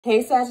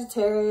Hey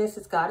Sagittarius,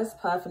 it's Goddess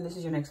Puff, and this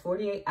is your next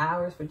 48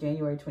 hours for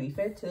January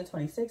 25th to the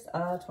 26th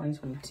of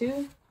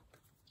 2022.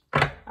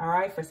 All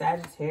right, for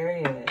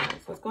Sagittarius,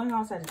 what's going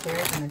on,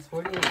 Sagittarius, in the next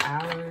 48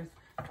 hours?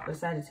 What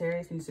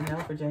Sagittarius needs to know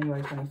for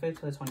January 25th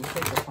to the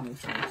 26th of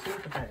 2022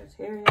 for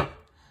Sagittarius.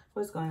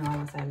 What's going on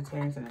with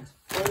Sagittarius in the next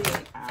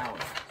 48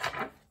 hours?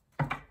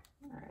 All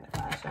right,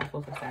 last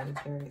shuffle for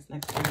Sagittarius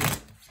next 48.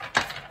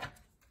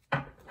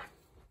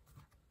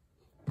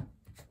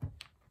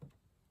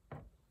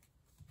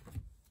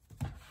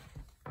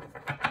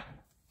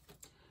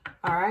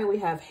 All right, we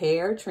have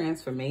hair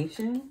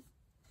transformation.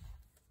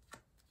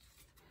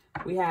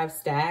 We have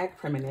stag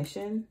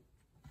premonition.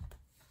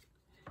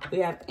 We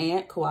have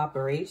ant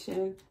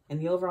cooperation. And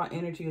the overall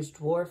energy is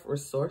dwarf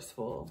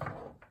resourceful.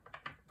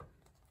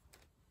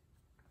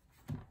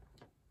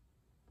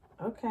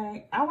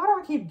 Okay. Why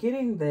do I keep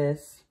getting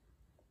this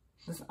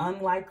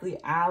unlikely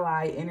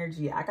ally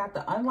energy? I got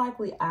the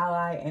unlikely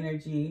ally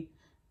energy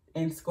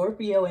in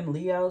Scorpio and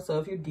Leo. So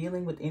if you're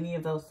dealing with any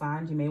of those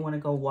signs, you may want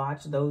to go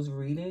watch those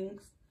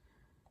readings.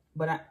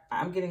 But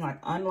I'm getting like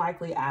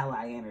unlikely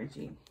ally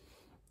energy.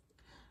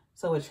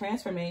 So with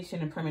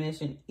transformation and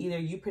premonition, either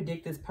you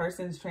predict this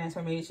person's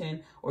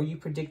transformation or you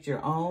predict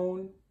your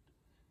own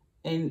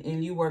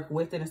and you work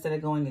with it instead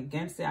of going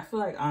against it. I feel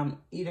like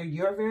either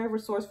you're very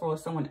resourceful or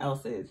someone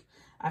else is.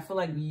 I feel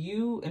like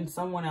you and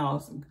someone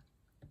else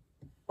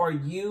or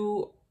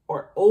you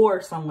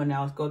or someone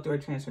else go through a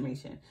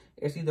transformation.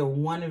 It's either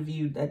one of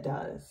you that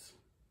does.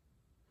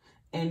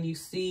 And you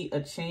see a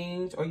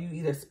change, or you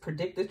either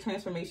predict the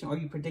transformation or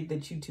you predict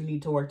that you two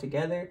need to work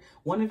together.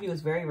 One of you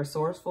is very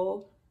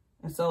resourceful,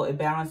 and so it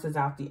balances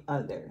out the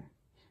other.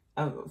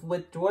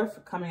 With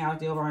dwarf coming out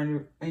with the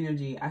overall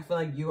energy, I feel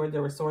like you are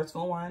the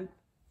resourceful one.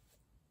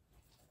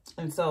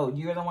 And so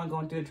you're the one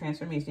going through the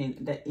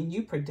transformation, and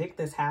you predict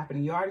this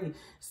happening. You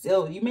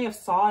may have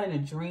saw it in a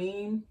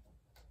dream.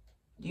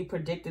 You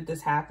predicted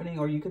this happening,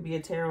 or you could be a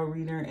tarot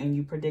reader and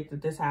you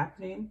predicted this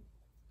happening.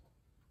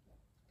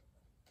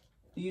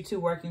 You two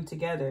working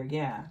together,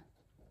 yeah.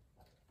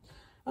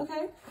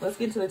 Okay, let's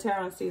get to the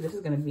tarot and see. This is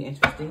going to be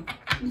interesting.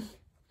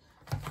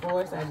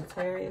 For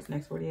Sagittarius,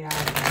 next 48 hours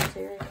for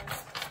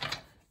Sagittarius.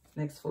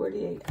 Next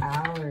 48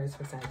 hours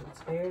for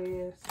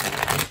Sagittarius.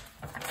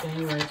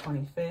 January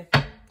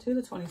 25th to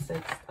the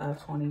 26th of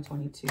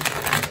 2022.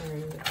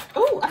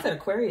 Oh, I said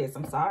Aquarius.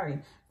 I'm sorry.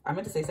 I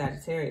meant to say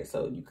Sagittarius.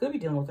 So you could be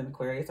dealing with an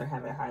Aquarius or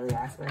have it highly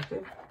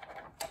aspected.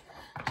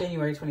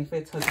 January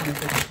 25th to the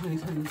 26th of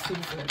 2022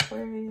 for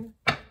Aquarius.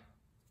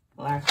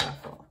 Last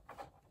shuffle.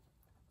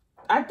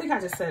 I think I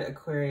just said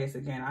Aquarius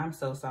again. I'm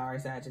so sorry,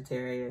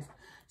 Sagittarius.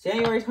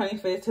 January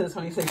 25th to the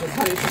 26th of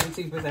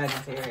 2022 for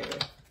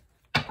Sagittarius.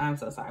 I'm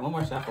so sorry. One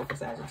more shuffle for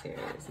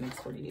Sagittarius. Next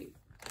 48.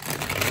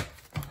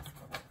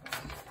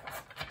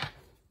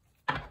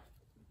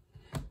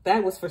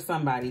 That was for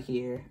somebody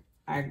here.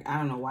 I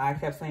don't know why I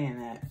kept saying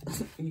that.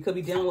 You could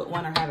be dealing with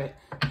one or have it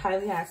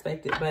highly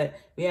aspected, but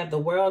we have the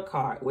World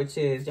card, which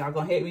is, y'all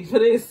gonna hate me for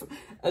this,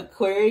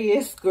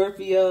 Aquarius,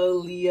 Scorpio,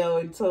 Leo,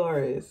 and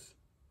Taurus.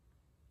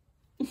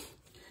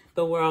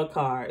 The World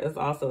card is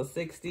also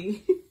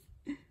 60.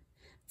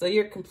 So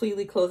you're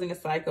completely closing a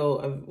cycle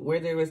of where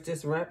there was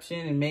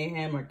disruption and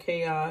mayhem or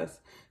chaos.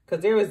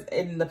 Because there was,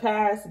 in the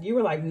past, you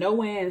were like, no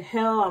way in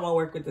hell I'm going to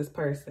work with this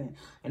person.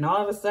 And all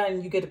of a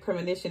sudden, you get a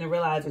premonition and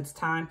realize it's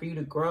time for you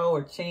to grow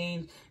or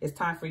change. It's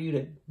time for you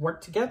to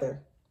work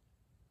together.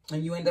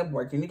 And you end up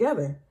working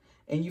together.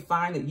 And you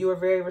find that you are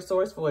very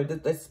resourceful, or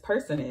that this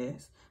person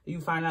is. You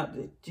find out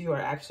that you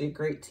are actually a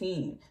great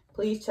team.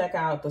 Please check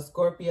out the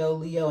Scorpio,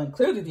 Leo, and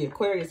clearly the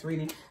Aquarius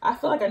reading. I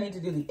feel like I need to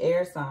do the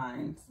air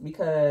signs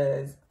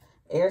because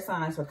air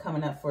signs were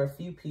coming up for a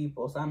few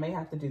people. So I may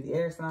have to do the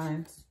air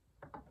signs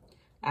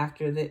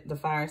after the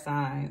fire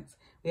signs.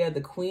 We have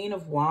the Queen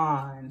of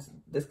Wands.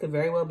 This could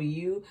very well be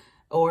you,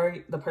 or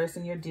the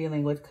person you're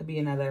dealing with could be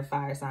another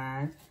fire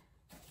sign.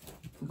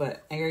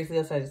 But Aries,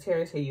 Leo,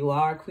 Sagittarius, here you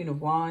are. Queen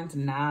of Wands,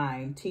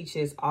 9.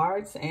 Teaches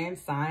arts and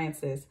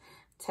sciences.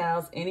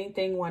 Tells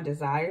anything one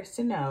desires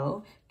to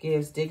know.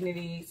 Gives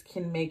dignities.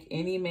 Can make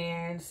any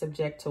man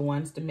subject to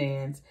one's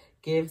demands.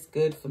 Gives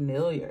good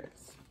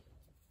familiars.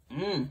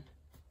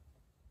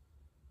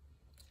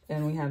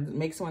 Then we have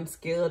makes one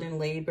skilled in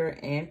labor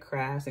and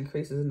crafts,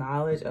 increases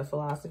knowledge of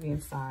philosophy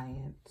and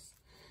science.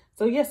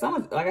 So yes,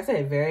 someone, like I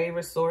said, very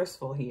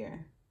resourceful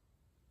here.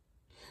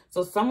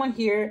 So someone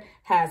here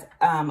has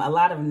a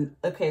lot of,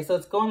 okay, so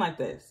it's going like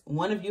this.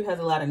 One of you has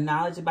a lot of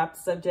knowledge about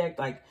the subject,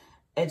 like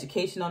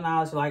educational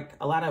knowledge, like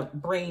a lot of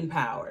brain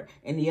power.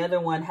 And the other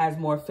one has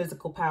more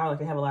physical power, like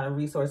they have a lot of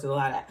resources, a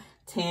lot of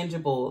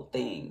tangible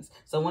things.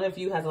 So one of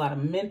you has a lot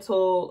of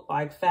mental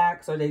like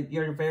facts, or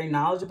you're very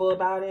knowledgeable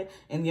about it,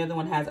 and the other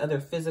one has other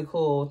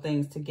physical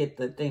things to get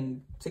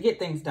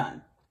things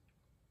done.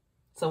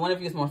 So one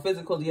of you is more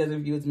physical, the other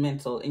of you is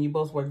mental, and you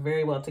both work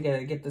very well together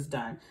to get this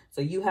done.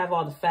 So you have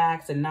all the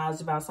facts and knowledge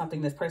about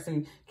something. This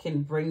person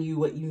can bring you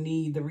what you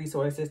need, the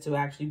resources to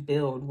actually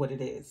build what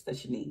it is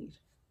that you need.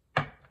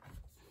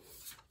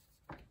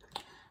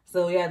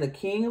 So we have the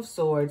King of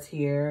Swords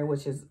here,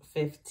 which is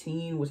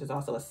 15, which is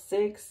also a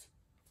 6.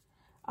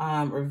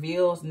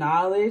 Reveals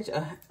knowledge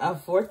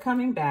of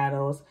forthcoming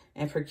battles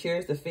and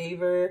procures the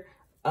favor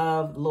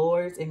of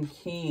lords and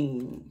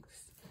kings.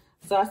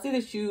 So I see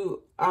that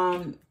you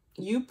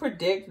you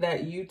predict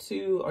that you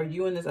two, or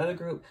you and this other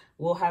group,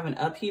 will have an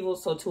upheaval.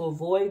 So to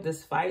avoid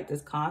this fight,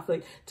 this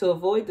conflict, to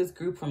avoid this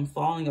group from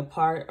falling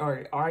apart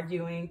or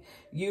arguing,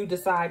 you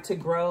decide to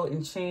grow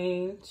and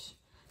change.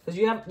 Because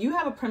you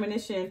have a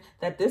premonition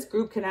that this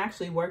group can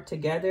actually work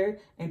together,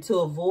 and to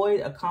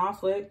avoid a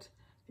conflict,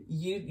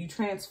 you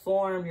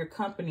transform your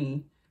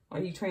company, or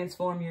you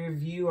transform your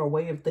view or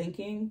way of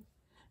thinking.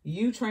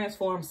 You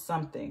transform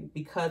something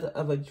because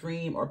of a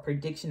dream or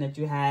prediction that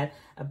you had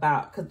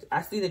about, because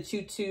I see that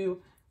you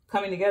two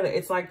coming together.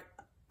 It's like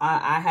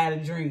I had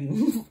a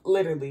dream.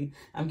 Literally,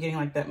 I'm getting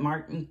like that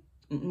Martin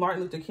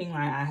Luther King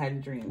line, I had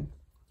a dream.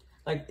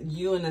 Like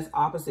you and this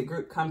opposite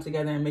group come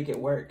together and make it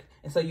work.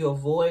 And so you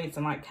avoid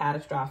some like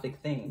catastrophic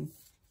thing.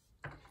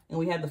 And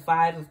we have the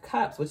 5 of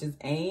Cups, which is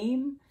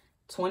aim.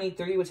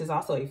 23, which is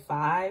also a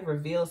 5,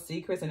 reveals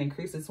secrets and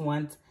increases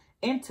one's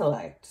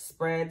intellect,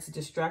 spreads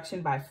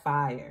destruction by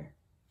fire.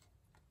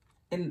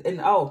 And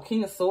oh,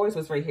 King of Swords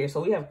was right here.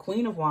 So we have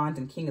Queen of Wands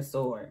and King of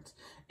Swords.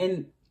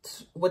 And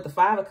with the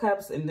 5 of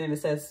Cups, and then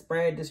it says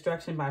spread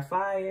destruction by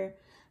fire.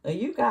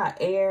 You got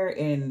air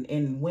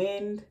and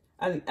wind.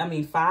 I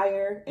mean,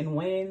 fire and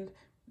wind.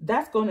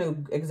 That's going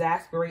to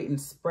exasperate and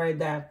spread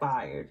that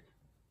fire.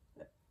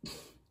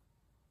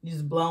 You're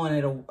just blowing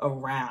it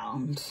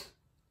around.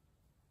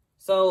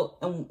 So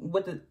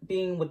with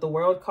the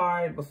World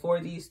card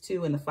before these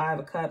two and the 5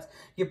 of Cups,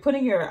 you're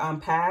putting your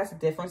past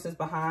differences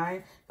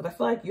behind. But I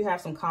feel like you have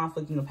some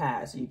conflict in the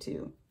past, you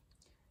two.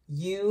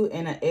 You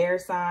and an air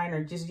sign,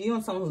 or just you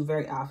and someone who's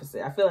very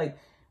opposite. I feel like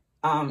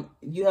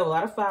you have a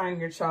lot of fire in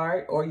your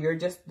chart, or you're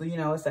just, you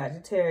know, a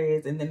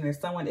Sagittarius. And then there's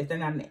someone, if they're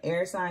not an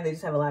air sign, they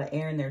just have a lot of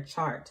air in their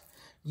chart.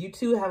 You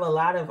two have a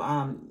lot of,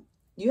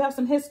 you have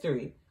some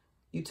history.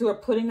 You two are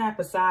putting that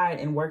aside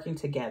and working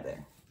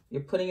together.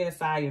 You're putting it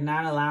aside. You're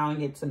not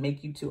allowing it to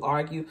make you two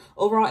argue.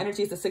 Overall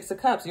energy is the 6 of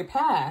Cups, your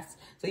past.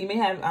 So you may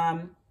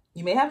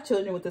have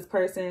children with this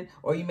person,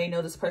 or you may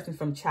know this person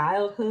from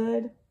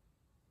childhood.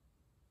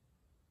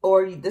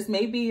 Or this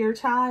may be your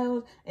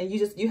child, and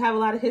you have a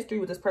lot of history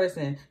with this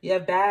person. You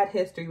have bad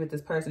history with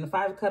this person. The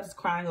 5 of Cups is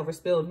crying over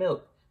spilled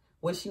milk,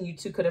 wishing you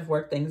two could have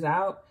worked things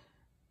out.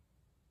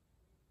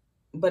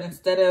 But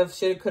instead of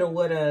shoulda, coulda,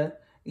 woulda,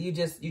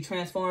 you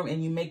transform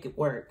and you make it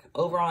work.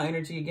 Overall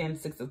energy, again,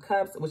 6 of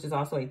Cups, which is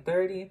also a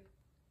 30.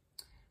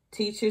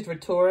 Teaches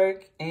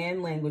rhetoric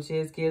and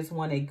languages, gives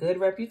one a good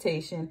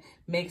reputation,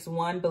 makes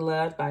one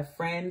beloved by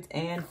friends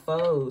and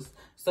foes.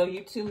 So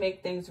you two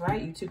make things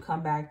right. You two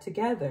come back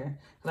together.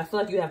 Because I feel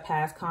like you have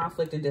past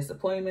conflict and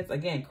disappointments.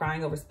 Again,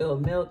 crying over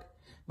spilled milk.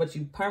 But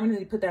you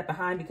permanently put that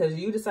behind because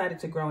you decided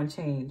to grow and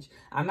change.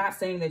 I'm not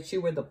saying that you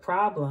were the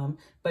problem,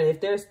 but if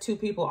there's two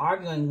people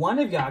arguing, one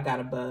of y'all got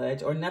to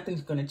budge or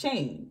nothing's going to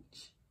change.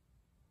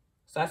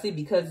 So I see,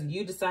 because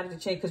you decided to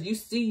change, because you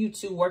see you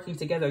two working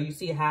together, you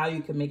see how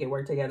you can make it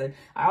work together.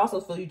 I also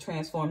feel you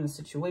transform the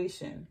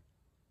situation.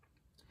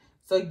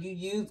 So you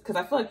use, because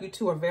I feel like you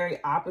two are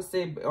very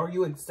opposite, or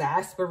you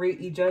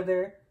exasperate each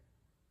other.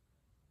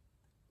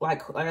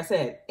 Like I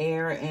said,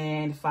 air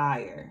and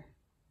fire.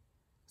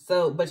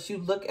 So, but you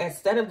look,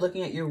 instead of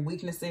looking at your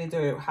weaknesses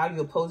or how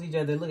you oppose each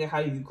other, look at how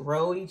you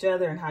grow each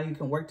other and how you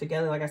can work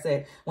together. Like I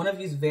said, one of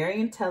you is very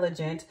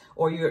intelligent,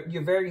 or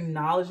you're very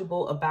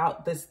knowledgeable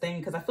about this thing,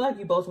 because I feel like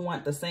you both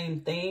want the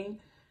same thing,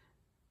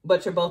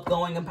 but you're both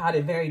going about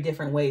it very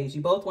different ways.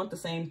 You both want the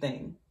same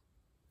thing,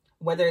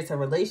 whether it's a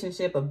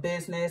relationship, a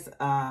business,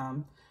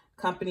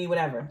 company,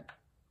 whatever.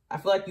 I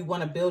feel like you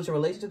want to build your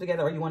relationship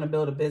together, or you want to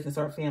build a business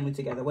or a family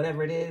together,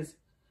 whatever it is,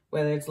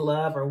 whether it's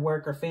love or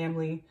work or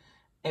family.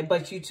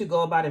 But you two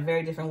go about it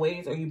very different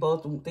ways, or you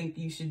both think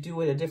you should do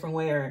it a different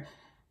way, or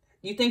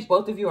you think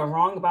both of you are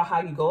wrong about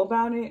how you go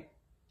about it.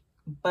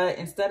 But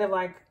instead of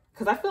like,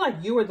 because I feel like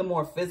you are the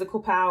more physical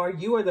power,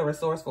 you are the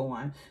resourceful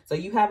one. So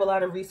you have a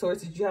lot of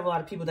resources, you have a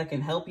lot of people that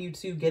can help you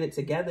to get it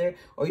together,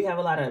 or you have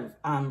a lot of,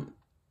 I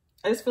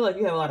just feel like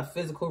you have a lot of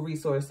physical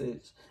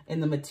resources in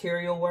the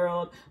material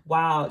world,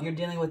 while you're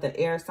dealing with the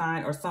air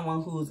sign or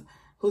someone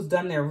who's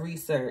done their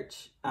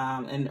research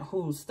and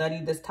who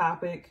studied this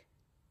topic.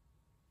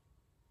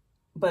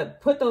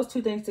 But put those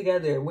two things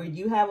together, where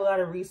you have a lot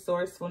of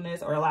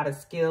resourcefulness or a lot of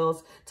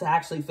skills to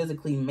actually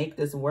physically make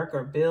this work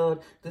or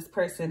build. This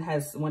person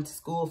went to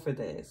school for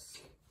this.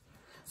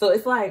 So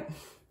it's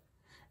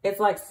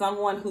like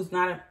someone who's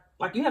not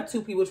like, you have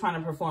two people trying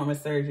to perform a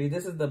surgery.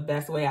 This is the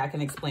best way I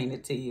can explain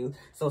it to you.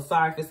 So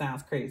sorry if it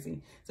sounds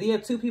crazy. So you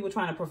have two people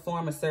trying to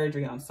perform a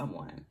surgery on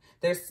someone.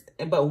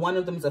 But one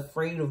of them is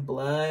afraid of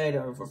blood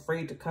or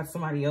afraid to cut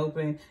somebody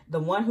open. The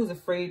one who's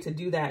afraid to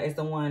do that is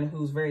the one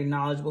who's very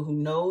knowledgeable, who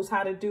knows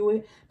how to do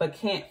it, but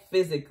can't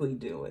physically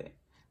do it.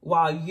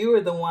 While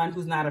you're the one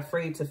who's not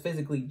afraid to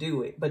physically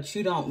do it, but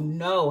you don't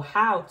know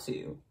how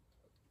to.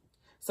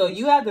 So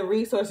you have the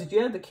resources, you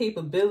have the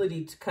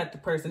capability to cut the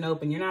person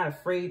open. You're not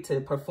afraid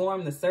to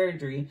perform the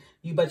surgery,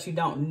 but you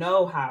don't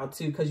know how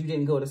to because you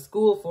didn't go to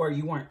school for it.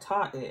 You weren't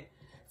taught it.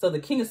 So the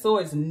King of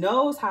Swords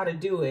knows how to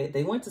do it.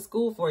 They went to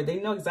school for it. They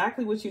know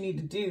exactly what you need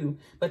to do,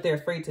 but they're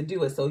afraid to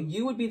do it. So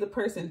you would be the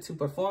person to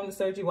perform the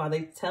surgery while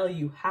they tell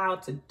you how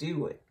to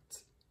do it.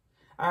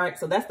 All right,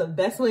 so that's the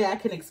best way I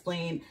can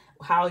explain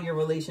how your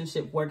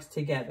relationship works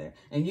together.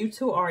 And you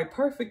two are a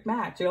perfect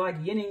match. You're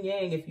like yin and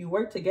yang. If you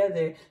work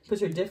together,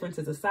 put your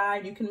differences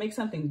aside, you can make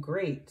something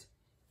great.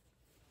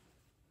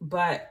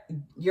 But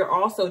you're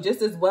also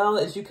just as well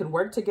as you could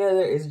work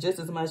together is just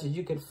as much as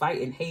you could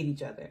fight and hate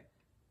each other.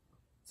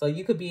 So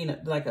you could be in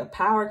like a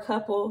power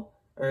couple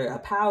or a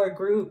power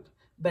group,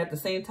 but at the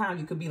same time,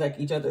 you could be like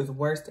each other's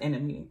worst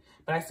enemy.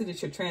 But I see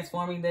that you're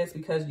transforming this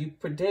because you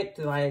predict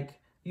like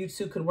you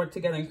two could work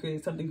together and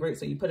create something great.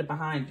 So you put it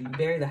behind you,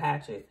 bury the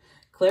hatchet.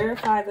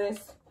 Clarify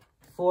this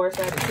for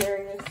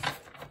Sagittarius.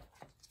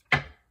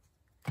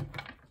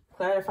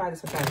 Clarify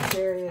this for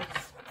Sagittarius.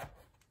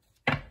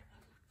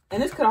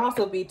 And this could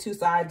also be two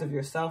sides of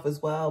yourself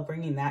as well,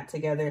 bringing that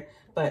together.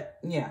 But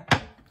yeah,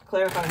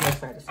 clarify this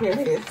for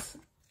Sagittarius.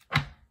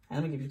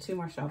 And let me give you two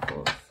more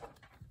shuffles.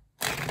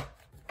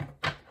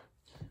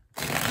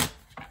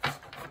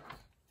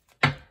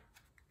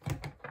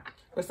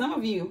 For some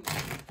of you,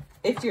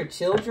 it's your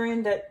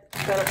children that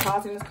are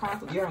causing this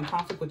conflict. You're in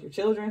conflict with your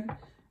children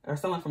or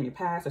someone from your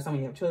past or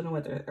someone you have children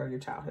with or your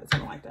childhood,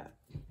 something like that.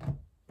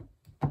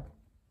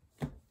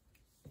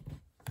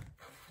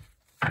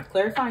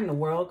 Clarifying the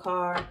World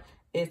card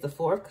is the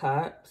Four of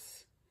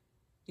Cups.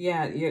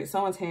 Yeah,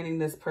 someone's handing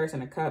this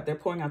person a cup. They're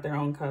pouring out their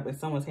own cup and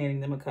someone's handing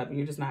them a cup and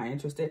you're just not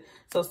interested.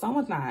 So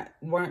someone's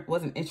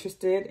wasn't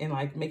interested in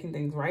like making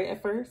things right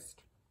at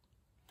first.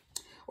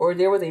 Or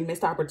there was a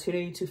missed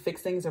opportunity to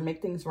fix things or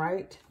make things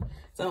right.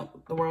 So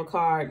the World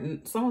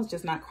card, someone's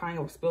just not crying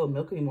over spilled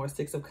milk anymore.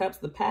 Six of Cups,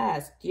 the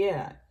past,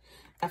 yeah.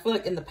 I feel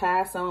like in the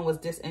past, someone was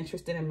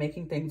disinterested in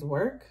making things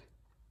work.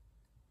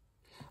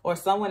 Or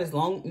someone is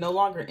no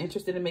longer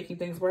interested in making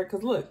things work.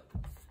 Because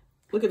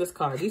look at this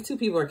card. These two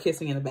people are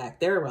kissing in the back.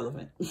 They're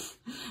irrelevant.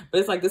 But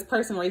it's like this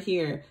person right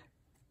here.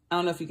 I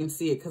don't know if you can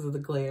see it because of the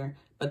glare.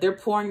 But they're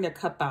pouring their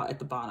cup out at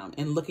the bottom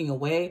and looking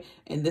away.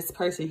 And this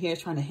person here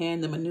is trying to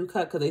hand them a new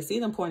cup because they see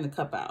them pouring the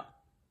cup out.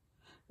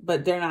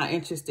 But they're not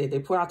interested. They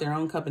pour out their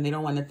own cup and they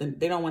don't want nothing.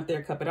 They don't want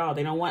their cup at all.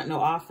 They don't want no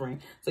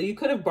offering. So you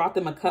could have brought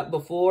them a cup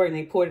before and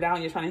they poured it out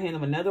and you're trying to hand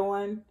them another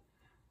one.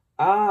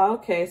 Ah,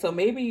 okay. So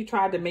maybe you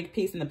tried to make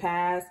peace in the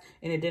past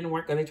and it didn't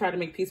work. Or they tried to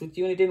make peace with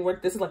you and it didn't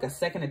work. This is like a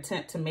second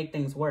attempt to make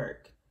things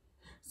work.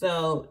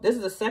 So this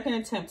is a second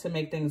attempt to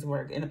make things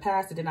work. In the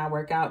past, it did not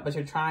work out, but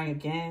you're trying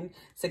again.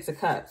 Six of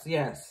Cups,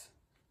 yes.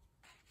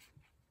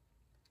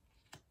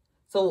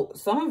 So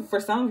for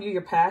some of you,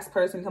 your past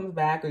person comes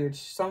back or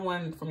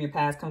someone from your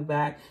past comes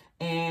back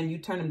and you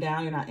turn them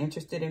down. You're not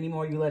interested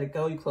anymore. You let it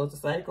go. You close the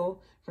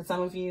cycle for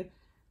some of you.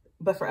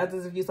 But for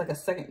others of you, it's like a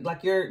second,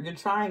 like you're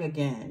trying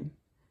again.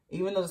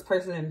 Even though this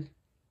person,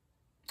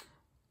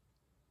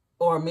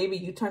 or maybe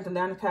you turned them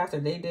down in the past or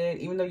they did,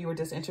 even though you were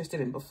disinterested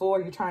in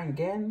before, you're trying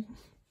again.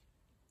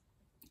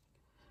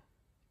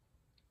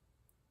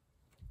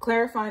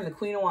 Clarifying the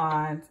Queen of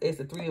Wands is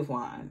the Three of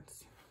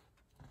Wands.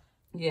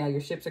 Yeah,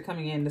 your ships are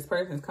coming in. This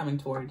person is coming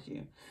towards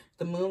you.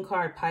 The Moon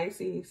card,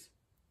 Pisces.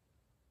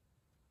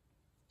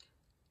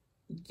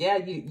 Yeah,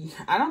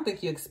 I don't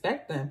think you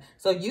expect them.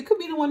 So you could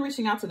be the one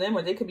reaching out to them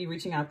or they could be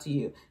reaching out to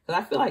you. Because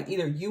I feel like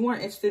either you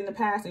weren't interested in the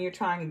past and you're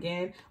trying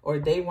again, or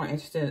they weren't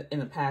interested in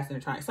the past and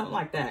they're trying. Something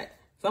like that.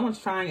 Someone's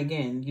trying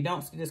again. You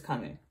don't see this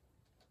coming.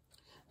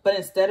 But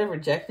instead of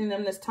rejecting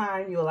them this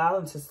time, you allow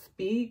them to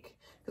speak.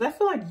 Because I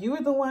feel like you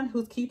are the one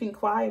who's keeping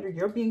quiet or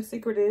you're being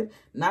secretive.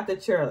 Not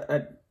that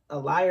you're a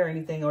liar or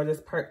anything, or this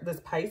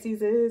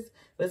Pisces is.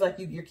 But it's like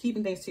you're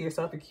keeping things to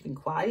yourself. You're keeping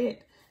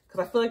quiet.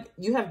 Because I feel like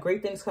you have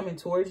great things coming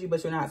towards you,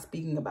 but you're not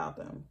speaking about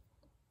them.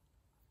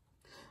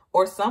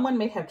 Or someone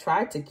may have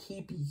tried to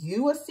keep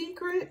you a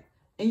secret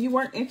and you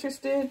weren't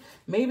interested.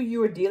 Maybe you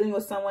were dealing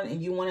with someone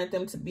and you wanted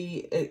them to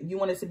be, you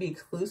wanted to be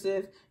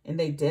exclusive and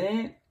they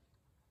didn't.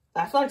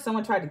 I feel like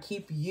someone tried to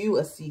keep you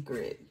a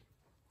secret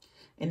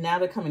and now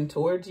they're coming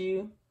towards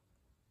you.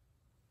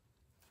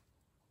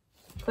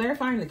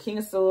 Clarifying the King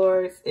of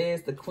Swords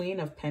is the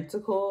Queen of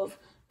Pentacles.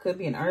 Could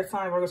be an earth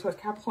sign, Virgo, Taurus,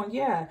 Capricorn.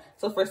 Yeah.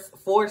 So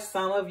for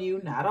some of you,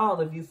 not all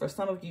of you, for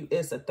some of you,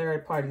 it's a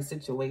third party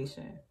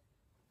situation.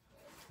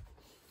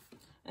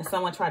 And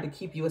someone tried to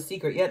keep you a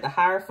secret. Yet the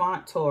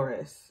Hierophant,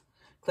 Taurus.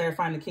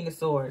 Clarifying the King of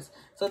Swords.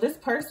 So this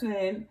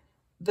person,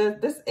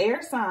 this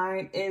air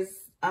sign is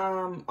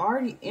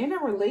already in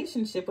a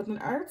relationship with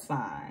an earth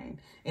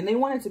sign. And they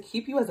wanted to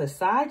keep you as a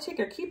side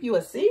chick or keep you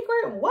a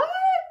secret. What?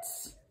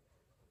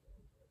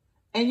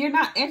 And you're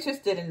not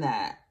interested in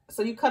that.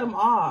 So you cut them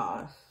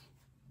off.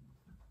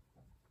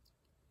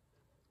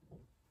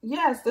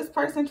 Yes, this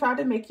person tried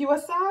to make you a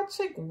side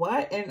chick.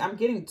 What? And I'm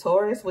getting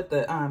Taurus with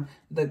the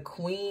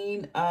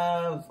Queen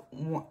of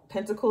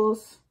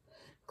Pentacles.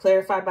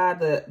 clarified by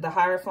the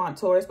Hierophant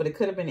Taurus, but it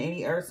could have been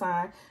any earth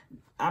sign.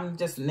 I'm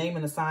just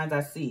naming the signs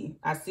I see.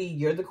 I see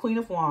you're the Queen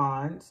of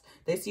Wands.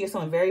 They see you as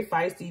someone very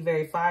feisty,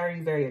 very fiery,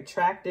 very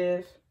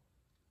attractive.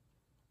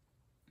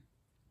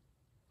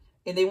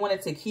 And they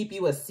wanted to keep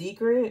you a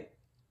secret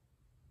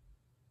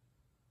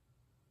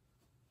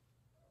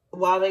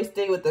while they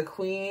stay with the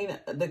Queen,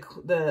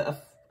 the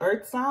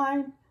earth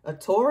sign, a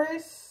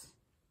Taurus.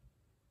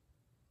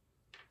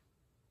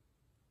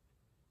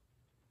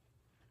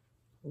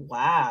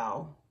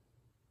 Wow.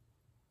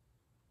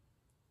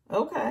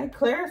 Okay,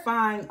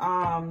 clarifying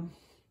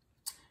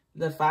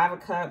the Five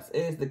of Cups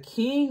is the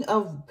King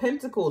of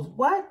Pentacles.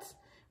 What?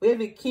 We have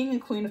the King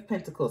and Queen of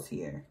Pentacles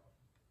here.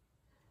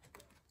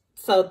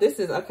 So this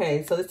is,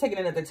 okay, so it's taking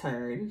another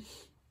turn.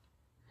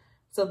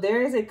 So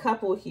there is a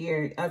couple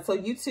here. So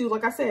you two,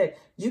 like I said,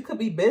 you could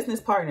be business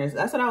partners.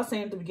 That's what I was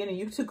saying at the beginning.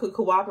 You two could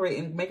cooperate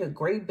and make a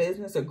great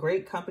business, a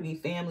great company,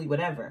 family,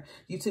 whatever.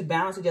 You two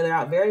balance together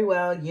out very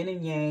well, yin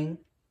and yang.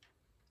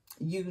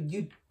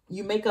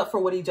 You make up for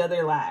what each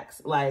other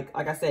lacks. Like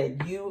I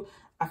said,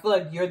 I feel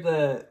like you're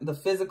the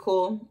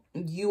physical.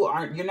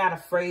 You're not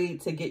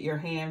afraid to get your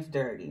hands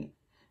dirty.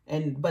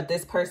 But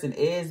this person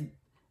is,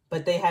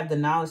 but they have the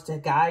knowledge to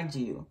guide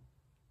you.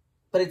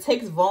 But it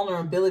takes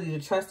vulnerability to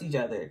trust each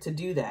other to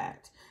do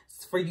that.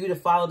 It's for you to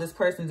follow this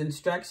person's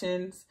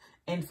instructions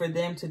and for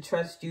them to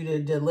trust you to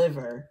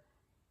deliver.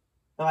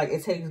 Like,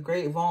 it takes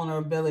great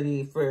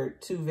vulnerability for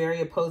two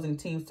very opposing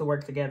teams to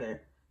work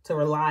together, to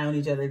rely on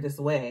each other this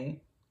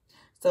way.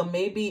 So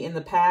maybe in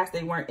the past,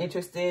 they weren't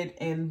interested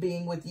in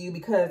being with you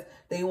because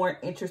they weren't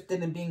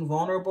interested in being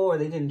vulnerable or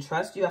they didn't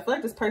trust you. I feel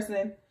like this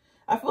person,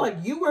 I feel like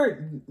you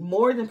were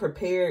more than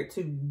prepared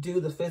to do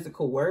the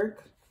physical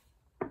work.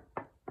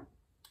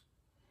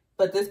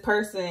 But this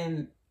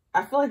person,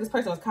 I feel like this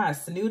person was kind of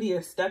snooty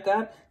or stuck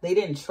up. They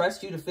didn't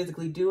trust you to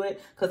physically do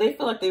it because they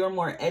feel like they were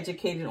more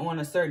educated on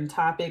a certain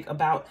topic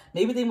about,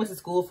 maybe they went to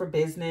school for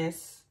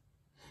business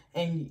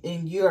and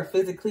you are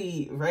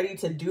physically ready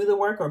to do the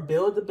work or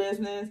build the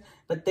business,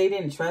 but they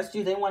didn't trust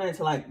you. They wanted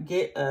to like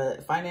get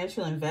a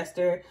financial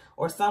investor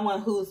or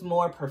someone who's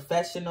more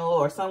professional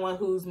or someone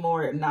who's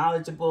more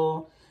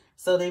knowledgeable.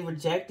 So they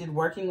rejected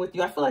working with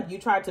you. I feel like you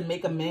tried to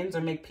make amends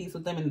or make peace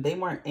with them and they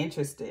weren't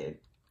interested.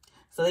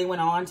 So they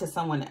went on to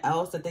someone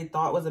else that they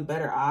thought was a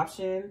better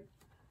option.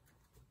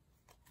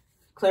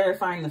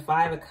 Clarifying the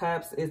Five of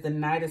Cups is the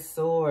Knight of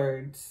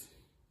Swords.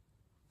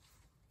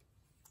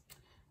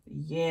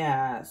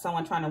 Yeah,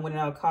 someone trying to win at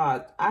all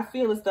costs. I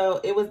feel as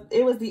though it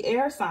was the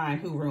air sign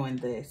who ruined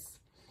this.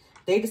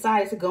 They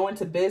decided to go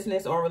into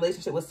business or a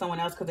relationship with someone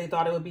else because they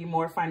thought it would be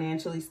more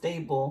financially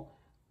stable.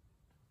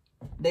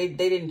 They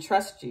didn't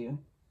trust you.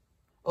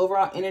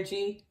 Overall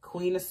energy,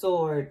 Queen of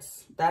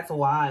Swords. That's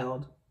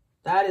wild.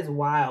 That is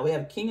wild. We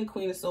have King and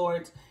Queen of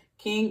Swords,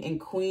 King and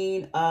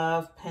Queen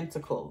of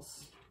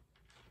Pentacles.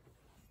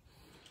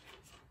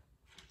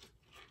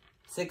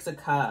 Six of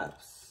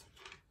Cups.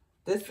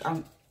 This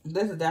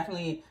is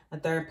definitely a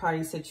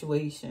third-party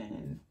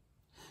situation.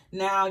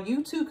 Now,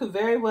 you two could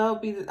very well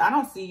be, I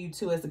don't see you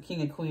two as the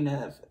King and Queen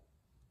of,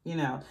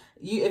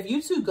 if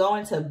you two go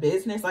into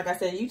business, like I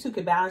said, you two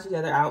could balance each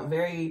other out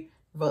very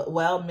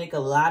well, make a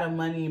lot of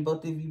money, and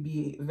both of you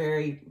be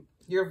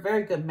you're a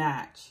very good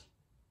match.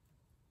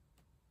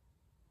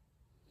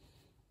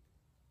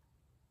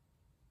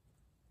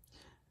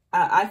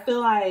 I feel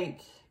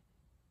like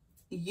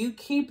you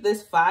keep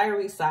this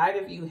fiery side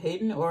of you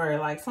hidden or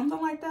like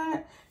something like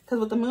that. Because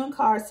with the Moon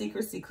card,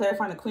 secrecy,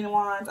 clarifying the Queen of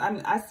Wands,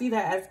 I see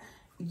that as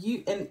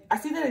you, and I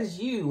see that as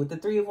you with the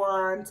Three of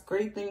Wands,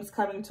 great things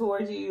coming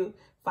towards you,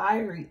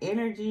 fiery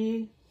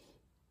energy.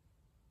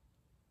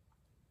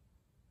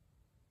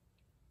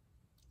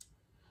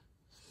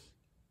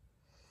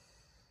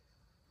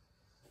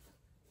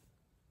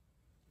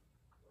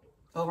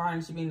 Overall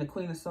energy being the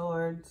Queen of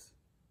Swords.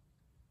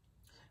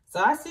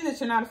 So I see that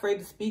you're not afraid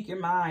to speak your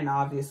mind,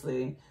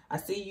 obviously. I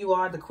see you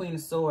are the Queen of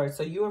Swords.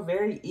 So you are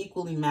very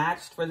equally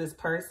matched for this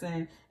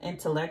person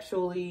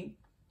intellectually,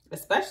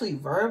 especially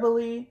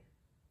verbally.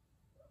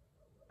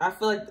 I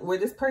feel like where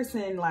this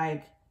person,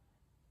 like,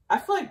 I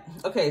feel like,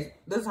 okay,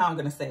 this is how I'm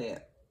going to say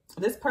it.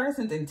 This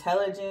person's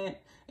intelligent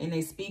and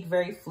they speak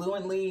very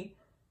fluently.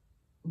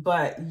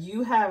 But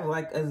you have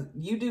like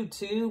you do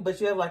too,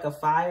 but you have like a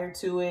fire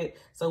to it.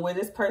 So where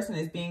this person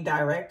is being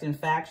direct and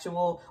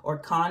factual or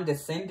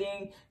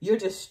condescending, you're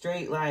just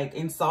straight like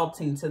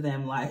insulting to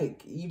them.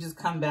 Like you just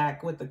come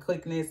back with the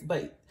quickness,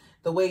 but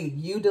the way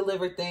you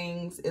deliver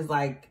things is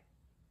like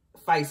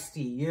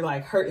feisty. You're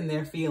like hurting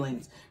their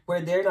feelings where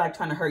they're like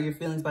trying to hurt your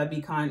feelings by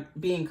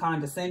being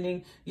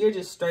condescending. You're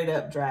just straight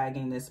up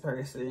dragging this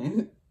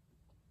person.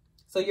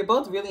 So you're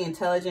both really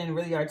intelligent and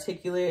really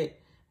articulate,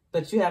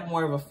 but you have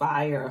more of a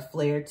fire, a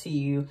flair to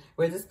you,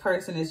 where this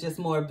person is just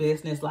more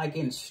business, like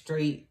in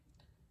straight,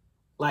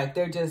 like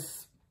they're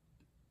just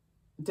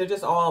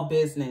all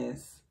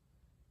business.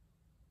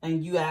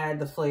 And you add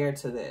the flair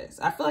to this.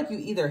 I feel like you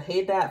either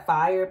hid that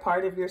fire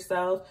part of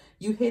yourself,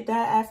 you hid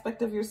that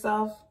aspect of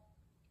yourself.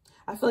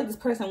 I feel like this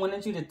person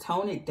wanted you to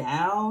tone it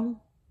down,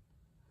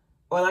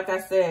 Or like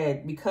I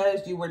said,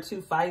 because you were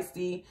too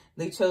feisty,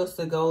 they chose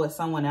to go with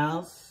someone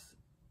else.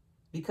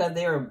 Because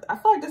I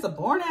feel like this is a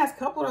born-ass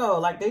couple though.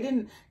 Like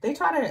they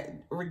try to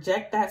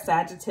reject that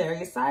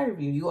Sagittarius side of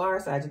you. You are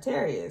a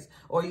Sagittarius.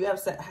 Or you have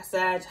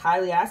Sag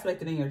highly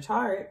aspected in your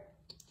chart.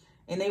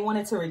 And they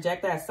wanted to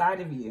reject that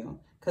side of you.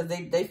 Because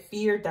they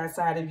feared that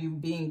side of you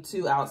being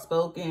too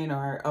outspoken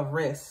or of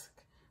risk.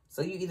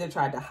 So you either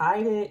tried to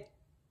hide it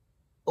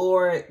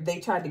or they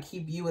tried to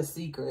keep you a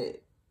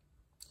secret.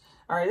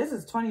 All right, this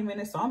is 20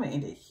 minutes, so I'm going to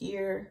end it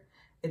here.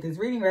 If this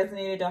reading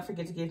resonated, don't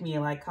forget to give me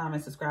a like,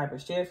 comment, subscribe, or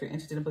share. If you're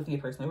interested in booking a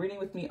personal reading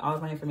with me, all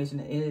of my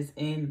information is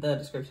in the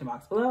description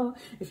box below.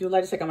 If you would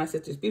like to check out my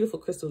sister's beautiful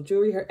crystal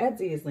jewelry, her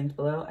Etsy is linked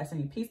below. I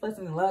send you peace,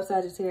 blessings, and love,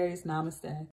 Sagittarius. Namaste.